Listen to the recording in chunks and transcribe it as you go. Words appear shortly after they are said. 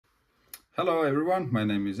Hello everyone, my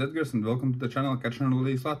name is Edgars and welcome to the channel Catch and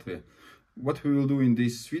Release Latvia. What we will do in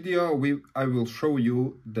this video, I will show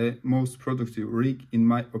you the most productive rig in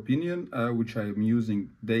my opinion, which I am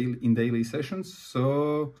using in daily sessions.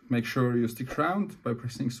 So make sure you stick around by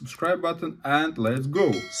pressing subscribe button and let's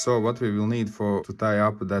go. So what we will need to tie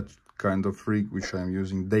up that kind of rig which I am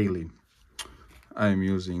using daily. I am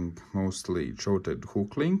using mostly shorted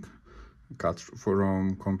hook link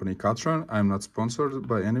from company Catron. I'm not sponsored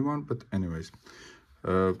by anyone, but anyways,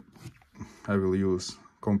 I will use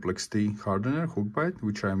complex T hardener hook bite,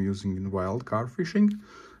 which I'm using in wild carp fishing,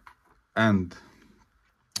 and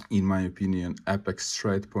in my opinion Apex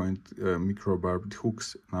straight point micro barbed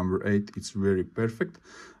hooks number 8. It's very perfect.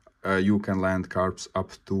 You can land carps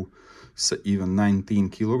up to even 19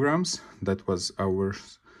 kilograms. That was our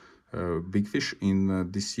big fish in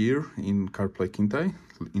this year in Carp Lake Intai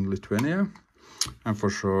in Lithuania, and for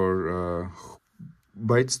sure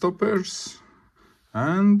bite stoppers,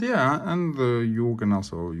 and you can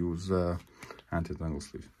also use anti-tangle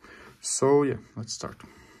sleeve. So yeah, let's start.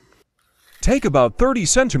 Take about 30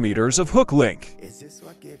 centimeters of hook link.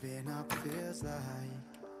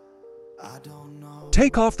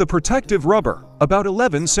 Take off the protective rubber, about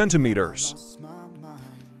 11 centimeters.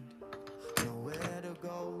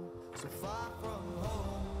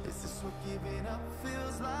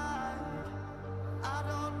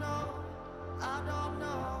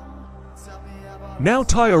 Now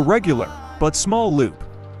tie a regular, but small loop.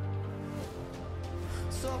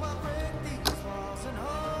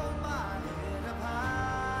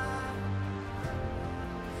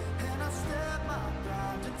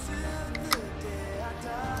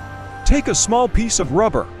 Take a small piece of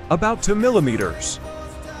rubber, about 2 millimeters.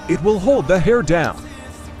 It will hold the hair down.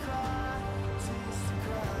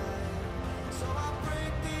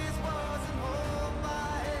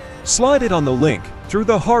 Slide it on the link through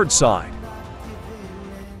the hard side.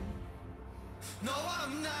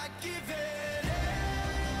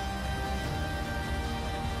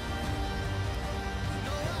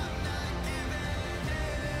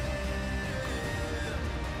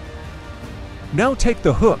 Now take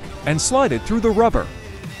the hook and slide it through the rubber.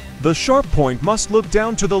 The sharp point must look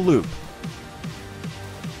down to the loop.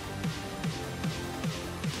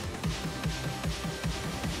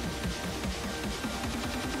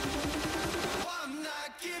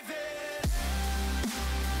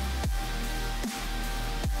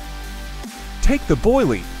 Take the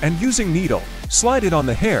boilie and using needle, slide it on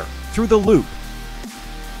the hair through the loop.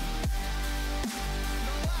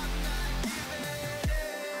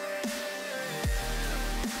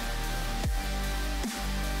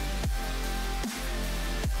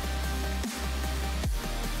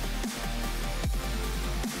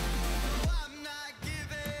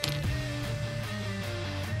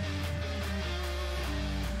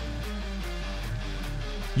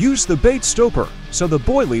 Use the bait stopper so the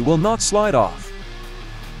boilie will not slide off.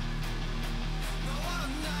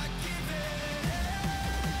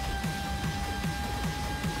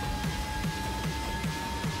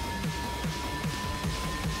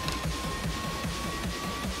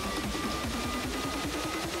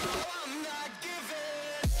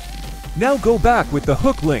 Now go back with the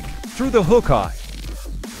hook link through the hook eye.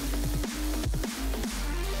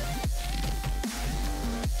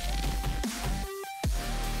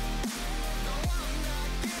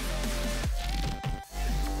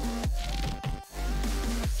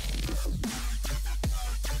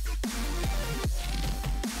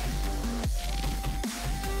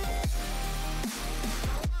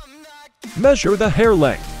 Measure the hair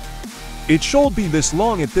length. It should be this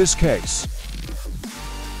long at this case.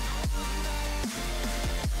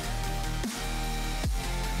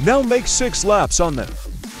 Now make 6 laps on the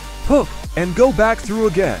hook and go back through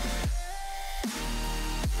again.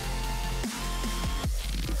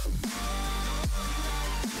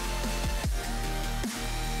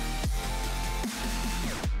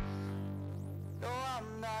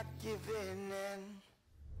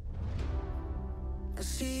 I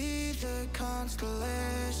see the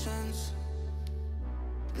constellations.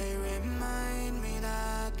 They remind me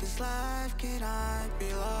that this life cannot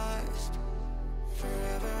be lost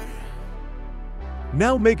forever.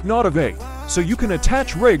 Now make knot of 8 so you can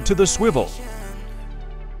attach rig to the swivel.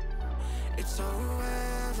 It's so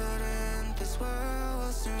evident this world will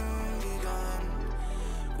soon be gone.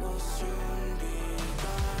 Will soon be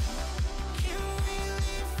gone. Can we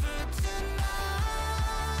live for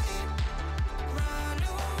tonight? Run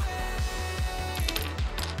away.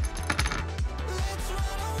 Let's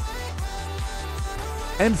run away, run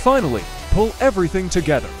away. And finally, pull everything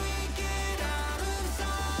together.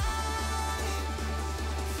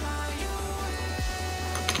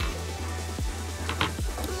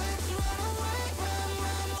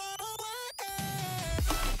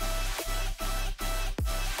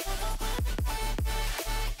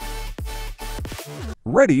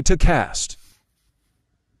 ready to cast.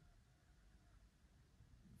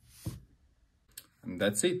 And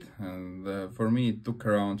that's it. And for me it took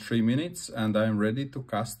around 3 minutes, and I'm ready to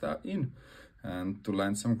cast in and to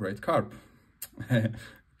land some great carp.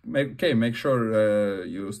 Okay, make sure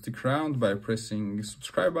you stick around by pressing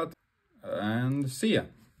subscribe button, and see ya.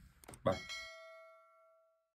 Bye.